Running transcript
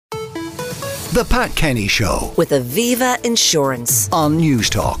The Pat Kenny Show with Aviva Insurance on News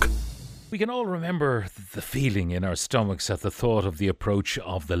Talk. We can all remember the feeling in our stomachs at the thought of the approach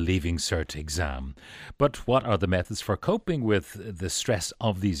of the Leaving Cert exam. But what are the methods for coping with the stress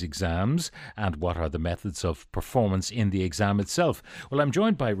of these exams? And what are the methods of performance in the exam itself? Well, I'm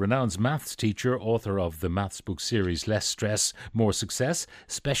joined by Renowned's maths teacher, author of the maths book series Less Stress, More Success,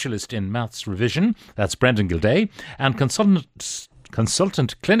 specialist in maths revision, that's Brendan Gildea, and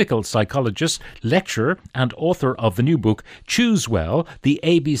consultant clinical psychologist, lecturer and author of the new book Choose Well, the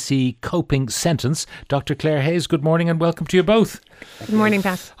ABC Coping Sentence, Dr. Claire Hayes. Good morning and welcome to you both. Good morning,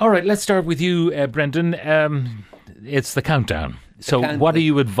 Pat. All right, let's start with you, Brendan. It's the countdown. What are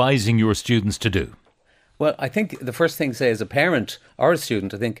you advising your students to do? Well, I think the first thing to say as a parent or a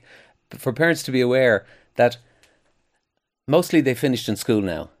student, I think for parents to be aware that mostly they finished in school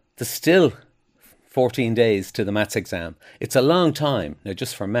now. There's still 14 days to the maths exam. It's a long time, now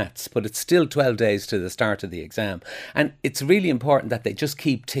just for maths, but it's still 12 days to the start of the exam. And it's really important that they just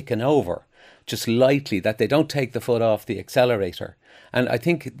keep ticking over, just lightly, that they don't take the foot off the accelerator. And I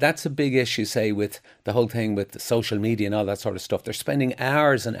think that's a big issue, say, with the whole thing with the social media and all that sort of stuff. They're spending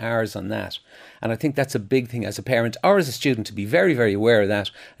hours and hours on that. And I think that's a big thing as a parent or as a student to be very, very aware of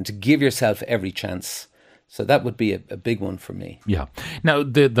that and to give yourself every chance. So that would be a big one for me. Yeah. Now,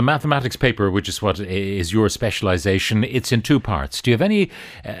 the mathematics paper, which is what is your specialisation, it's in two parts. Do you have any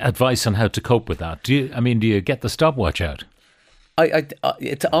advice on how to cope with that? Do you get the stopwatch out?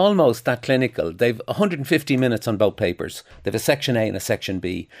 It's almost that clinical. They've 150 minutes on both papers. They have a section A and a section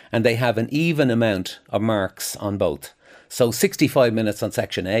B, and they have an even amount of marks on both. So 65 minutes on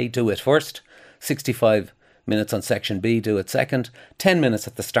section A, do it first. 65 minutes on section B, do it second. 10 minutes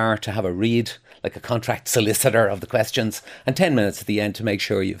at the start to have a read, like a contract solicitor of the questions, and 10 minutes at the end to make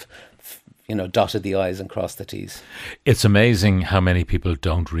sure you've dotted the I's and crossed the T's. It's amazing how many people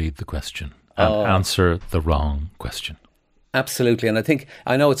don't read the question and answer the wrong question. Absolutely. And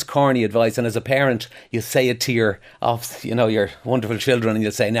I know it's corny advice, and as a parent you say it to your wonderful children, and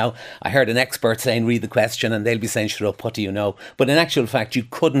you'll say, now I heard an expert saying read the question, and they'll be saying shut up, what do you know? But in actual fact you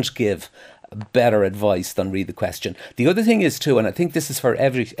couldn't give better advice than read the question. The other thing is too, and I think this is for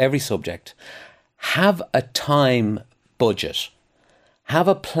every subject, have a time budget. Have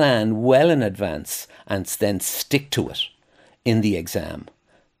a plan well in advance and then stick to it in the exam,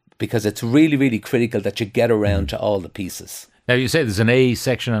 because it's really, really critical that you get around to all the pieces. Now, you say there's an A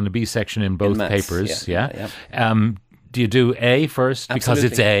section and a B section in both papers. Yeah. Do you do A first because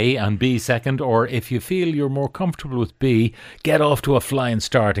it's A and B second? Or if you feel you're more comfortable with B, get off to a flying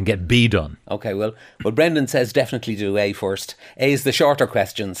start and get B done? Okay, well, Brendan says definitely do A first. A is the shorter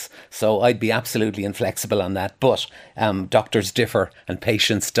questions, so I'd be absolutely inflexible on that. But doctors differ and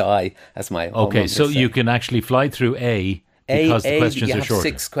patients die, as my Okay, so you can actually fly through A because the questions are shorter.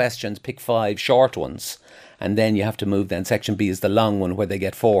 You have 6 questions, pick 5 short ones, and then you have to move. Then section B is the long one where they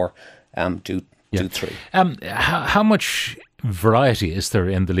get 4, do 3. How much variety is there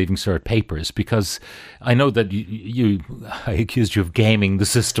in the Leaving Cert papers? Because I know that I accused you of gaming the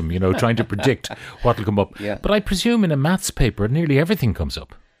system, trying to predict what will come up. Yeah. But I presume in a maths paper, nearly everything comes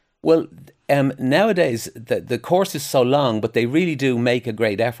up. Well, nowadays the course is so long, but they really do make a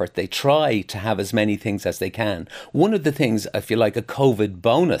great effort. They try to have as many things as they can. One of the things, if you like, a COVID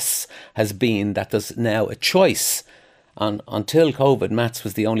bonus has been that there's now a choice. Until COVID, maths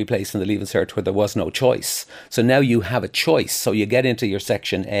was the only place in the Leaving Cert where there was no choice. So now you have a choice. So you get into your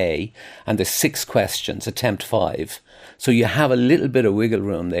section A and there's 6 questions, attempt 5. So you have a little bit of wiggle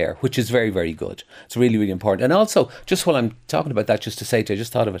room there, which is very, very good. It's really, really important. And also, just while I'm talking about that, just to say to you, I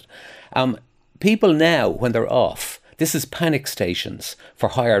just thought of it. People now, when they're off, this is panic stations for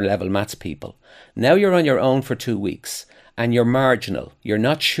higher level maths people. Now you're on your own for 2 weeks and you're marginal. You're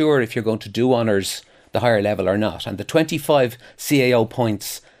not sure if you're going to do honours the higher level or not, and the 25 CAO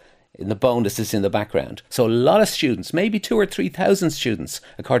points in the bonus is in the background. So a lot of students, maybe 2,000 or 3,000 students,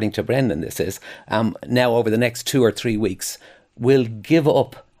 according to Brendan, this is now over the next 2 or 3 weeks, will give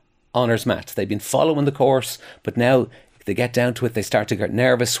up honours maths. They've been following the course, but now they get down to it, they start to get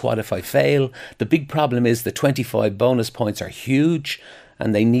nervous. What if I fail? The big problem is the 25 bonus points are huge,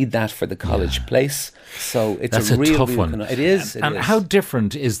 and they need that for the college place. So it's a real tough one. It is. And how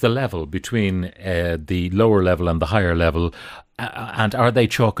different is the level between the lower level and the higher level? And are they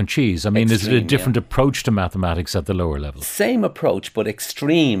chalk and cheese? I mean, extreme, is it a different approach to mathematics at the lower level? Same approach, but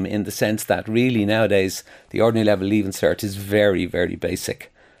extreme in the sense that really nowadays the ordinary level Leaving Cert is very, very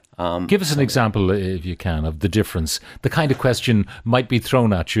basic. Give us an example, if you can, of the difference. The kind of question might be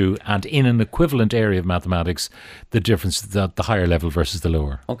thrown at you, and in an equivalent area of mathematics, the difference, the higher level versus the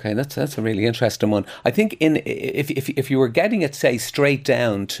lower. Okay, that's a really interesting one. I think if you were getting it, say, straight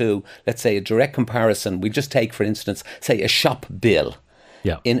down to, let's say, a direct comparison, we just take, for instance, say, a shop bill.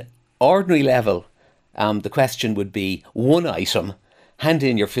 Yeah. In ordinary level, the question would be one item, hand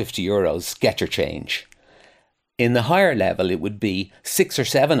in your €50, get your change. In the higher level, it would be 6 or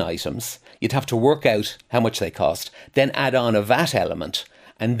 7 items. You'd have to work out how much they cost, then add on a VAT element,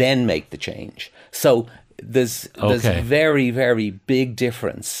 and then make the change. So there's very, very big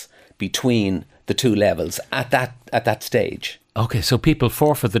difference between the two levels at that stage. Okay, so people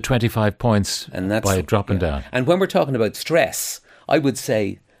forfeit the 25 points by dropping down. And when we're talking about stress, I would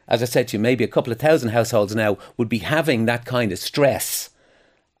say, as I said to you, maybe a couple of thousand households now would be having that kind of stress.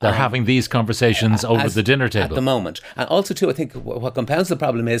 They're having these conversations over the dinner table. At the moment. And also, too, I think what compounds the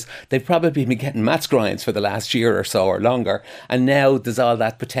problem is they've probably been getting maths grinds for the last year or so or longer. And now there's all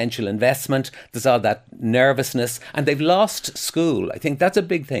that potential investment, there's all that nervousness, and they've lost school. I think that's a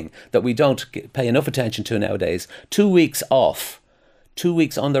big thing that we don't pay enough attention to nowadays. 2 weeks off. 2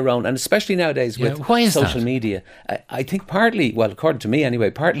 weeks on their own, and especially nowadays with social media. I think partly, well, according to me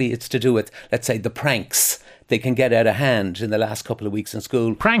anyway, partly it's to do with, let's say, the pranks they can get out of hand in the last couple of weeks in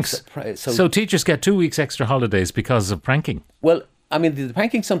school. Pranks? So teachers get 2 weeks extra holidays because of pranking? Well, I mean, the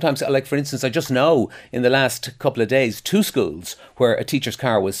pranking sometimes, like for instance, I just know in the last couple of days, 2 schools where a teacher's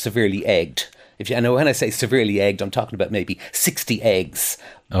car was severely egged. When I say severely egged, I'm talking about maybe 60 eggs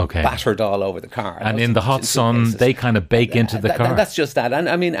battered all over the car. And in the hot sun, they kind of bake into the car. That's just that. And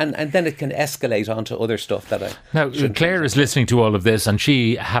I mean, and then it can escalate onto other stuff that I... Now, Claire is listening to all of this, and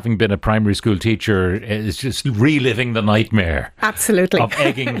she, having been a primary school teacher, is just reliving the nightmare. Absolutely. Of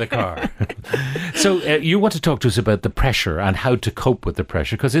egging the car. So you want to talk to us about the pressure and how to cope with the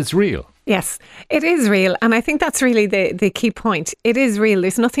pressure, because it's real. Yes, it is real. And I think that's really the key point. It is real.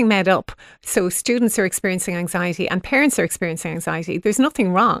 There's nothing made up. So students are experiencing anxiety and parents are experiencing anxiety. There's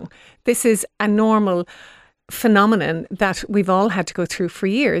nothing wrong. This is a normal phenomenon that we've all had to go through for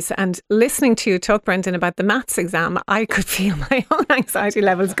years. And listening to you talk, Brendan, about the maths exam, I could feel my own anxiety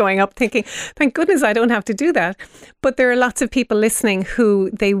levels going up, thinking, thank goodness I don't have to do that. But there are lots of people listening who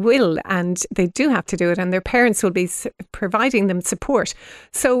they will, and they do have to do it, and their parents will be providing them support.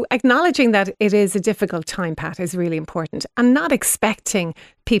 So acknowledging that it is a difficult time, Pat, is really important, and not expecting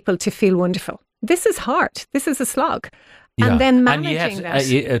people to feel wonderful. This is hard. This is a slog. Yeah. And then managing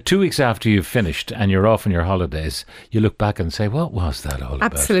that. 2 weeks after you've finished and you're off on your holidays, you look back and say, what was that all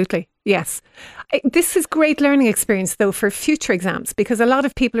about? Absolutely. Yes. This is great learning experience, though, for future exams, because a lot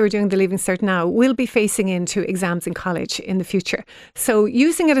of people who are doing the Leaving Cert now will be facing into exams in college in the future. So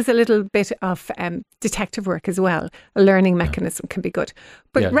using it as a little bit of detective work as well, a learning mechanism can be good.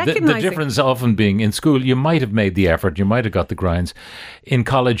 But recognising... The difference often being in school, you might have made the effort, you might have got the grinds. In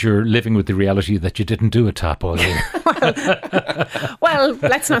college, you're living with the reality that you didn't do a tap all year. well,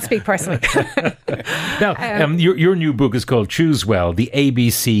 let's not speak personally. Now, your new book is called Choose Well, the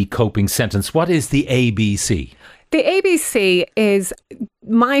ABC Coping Sentence. What is the ABC? The ABC is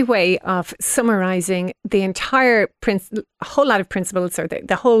my way of summarising the entire whole lot of principles, or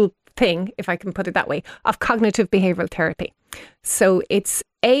the whole thing, if I can put it that way, of cognitive behavioural therapy. So it's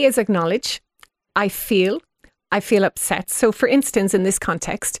A is acknowledge, I feel upset. So for instance, in this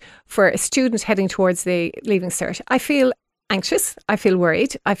context, for a student heading towards the Leaving Cert, I feel anxious, I feel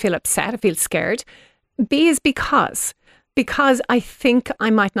worried, I feel upset, I feel scared. B is because I think I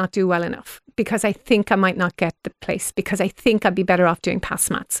might not do well enough, because I think I might not get the place, because I think I'd be better off doing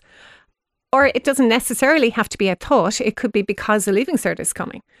past maths. Or it doesn't necessarily have to be a thought. It could be because the Leaving Cert is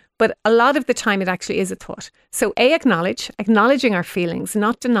coming. But a lot of the time it actually is a thought. So A, acknowledging our feelings,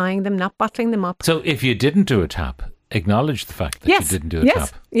 not denying them, not bottling them up. So if you didn't do a tap, acknowledge the fact that you didn't do a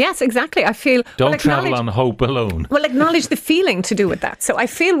tap. Yes, exactly. I feel... Don't travel on hope alone. Well, acknowledge the feeling to do with that. So I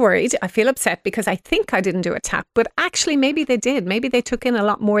feel worried, I feel upset because I think I didn't do a tap, but actually maybe they did. Maybe they took in a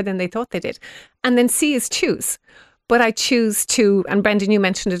lot more than they thought they did. And then C is choose. But I choose to, and Brendan, you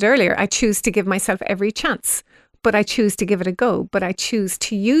mentioned it earlier, I choose to give myself every chance. But I choose to give it a go. But I choose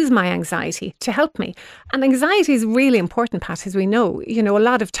to use my anxiety to help me. And anxiety is really important, Pat, as we know. You know, a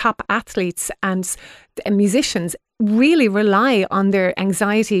lot of top athletes and musicians really rely on their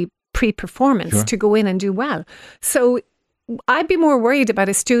anxiety pre-performance to go in and do well. So I'd be more worried about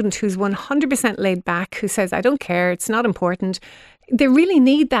a student who's 100% laid back, who says, I don't care, it's not important. They really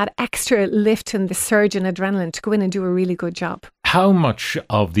need that extra lift and the surge in adrenaline to go in and do a really good job. How much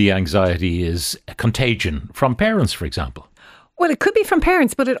of the anxiety is contagion from parents, for example? Well, it could be from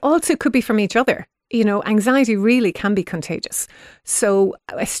parents, but it also could be from each other. anxiety really can be contagious. So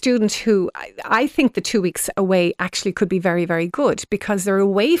a student who, I think the 2 weeks away actually could be very, very good, because they're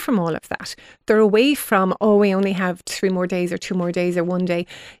away from all of that. They're away from, we only have 3 more days or 2 more days or 1 day.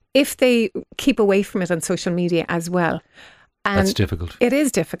 If they keep away from it on social media as well. And that's difficult. It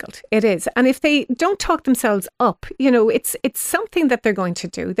is difficult. It is. And if they don't talk themselves up, it's something that they're going to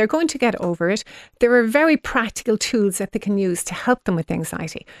do. They're going to get over it. There are very practical tools that they can use to help them with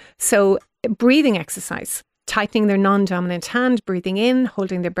anxiety. So breathing exercise, tightening their non-dominant hand, breathing in,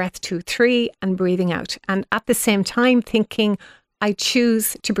 holding their breath 2, 3, and breathing out. And at the same time thinking, I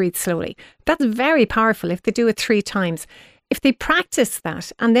choose to breathe slowly. That's very powerful if they do it 3 times. If they practice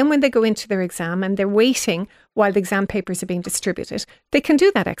that, and then when they go into their exam and they're waiting while the exam papers are being distributed, they can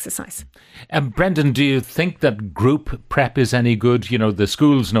do that exercise. Brendan, do you think that group prep is any good? The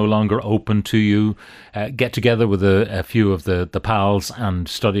school's no longer open to you. Get together with a few of the pals and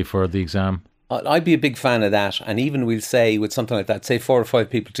study for the exam. I'd be a big fan of that. And even we'll say with something like that, say 4 or 5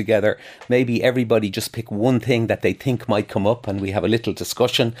 people together, maybe everybody just pick one thing that they think might come up, and we have a little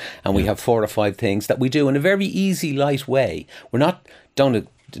discussion, and we have 4 or 5 things that we do in a very easy, light way. We're not don't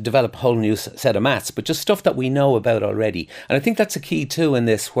develop a whole new set of maths, but just stuff that we know about already. And I think that's a key too in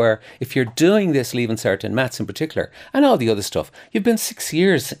this, where if you're doing this Leaving Cert in maths in particular, and all the other stuff, you've been 6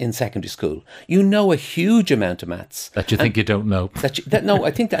 years in secondary school. You know a huge amount of maths. That you think you don't know. No,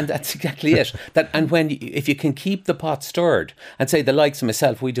 I think that's exactly it. If you can keep the pot stirred, and say the likes of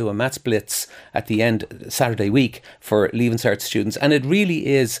myself, we do a maths blitz at the end Saturday week for Leaving Cert students, and it really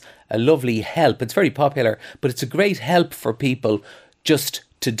is a lovely help. It's very popular, but it's a great help for people just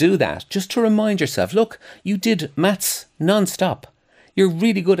to do that, just to remind yourself, look, you did maths non-stop. You're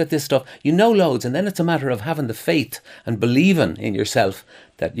really good at this stuff. You know loads, and then it's a matter of having the faith and believing in yourself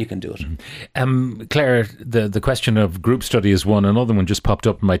that you can do it. Claire, the question of group study is one. Another one just popped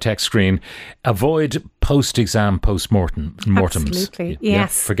up on my text screen. Avoid post-exam postmortems. Absolutely,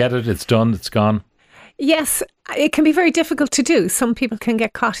 yes. Forget it, it's done, it's gone. Yes, it can be very difficult to do. Some people can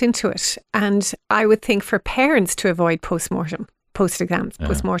get caught into it. And I would think for parents to avoid post-exams,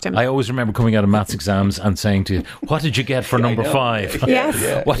 post-mortem. I always remember coming out of maths exams and saying to you, what did you get for number 5?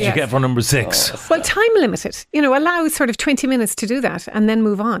 Yes. What did you get for number 6? Well, time limited. Allow sort of 20 minutes to do that and then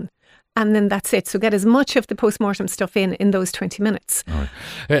move on. And then that's it. So get as much of the post-mortem stuff in those 20 minutes. All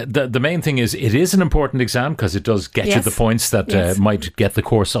right. The main thing is it is an important exam because it does get you the points that might get the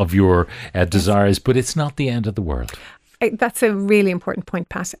course of your desires, but it's not the end of the world. That's a really important point,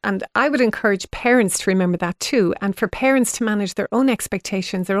 Pat. And I would encourage parents to remember that too. And for parents to manage their own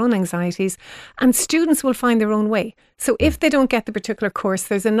expectations, their own anxieties, and students will find their own way. So if they don't get the particular course,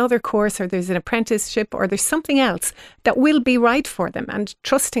 there's another course, or there's an apprenticeship, or there's something else that will be right for them, and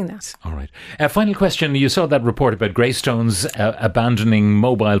trusting that. All right. Final question. You saw that report about Greystones abandoning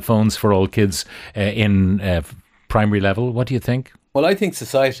mobile phones for all kids in primary level. What do you think? Well, I think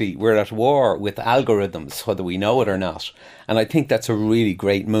society, we're at war with algorithms, whether we know it or not. And I think that's a really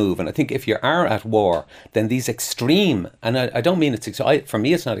great move. And I think if you are at war, then these extreme, and I don't mean for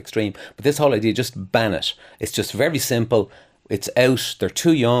me it's not extreme, but this whole idea, just ban it. It's just very simple. It's out. They're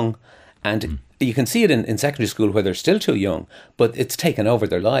too young. And you can see it in secondary school where they're still too young, but it's taken over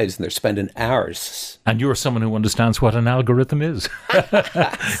their lives and they're spending hours. And you're someone who understands what an algorithm is.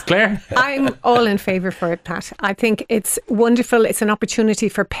 Claire? I'm all in favour for it, Pat. I think it's wonderful. It's an opportunity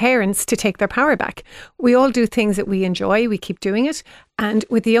for parents to take their power back. We all do things that we enjoy. We keep doing it. And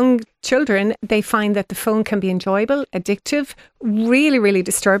with the young children, they find that the phone can be enjoyable, addictive, really, really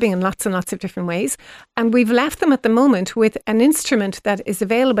disturbing in lots and lots of different ways. And we've left them at the moment with an instrument that is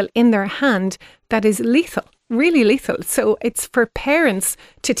available in their hand that is lethal, really lethal. So it's for parents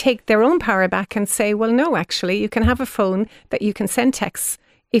to take their own power back and say, well, no, actually, you can have a phone that you can send texts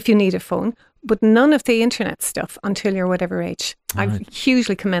if you need a phone, but none of the internet stuff until you're whatever age. I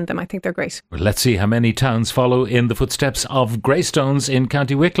hugely commend them. I think they're great. Well, let's see how many towns follow in the footsteps of Greystones in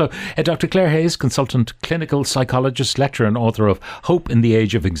County Wicklow. Dr. Claire Hayes, consultant clinical psychologist, lecturer and author of Hope in the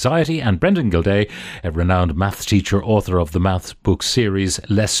Age of Anxiety, and Brendan Gildea, a renowned maths teacher, author of the maths book series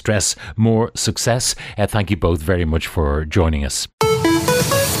Less Stress, More Success. Thank you both very much for joining us.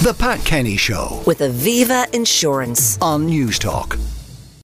 The Pat Kenny Show with Aviva Insurance on News Talk.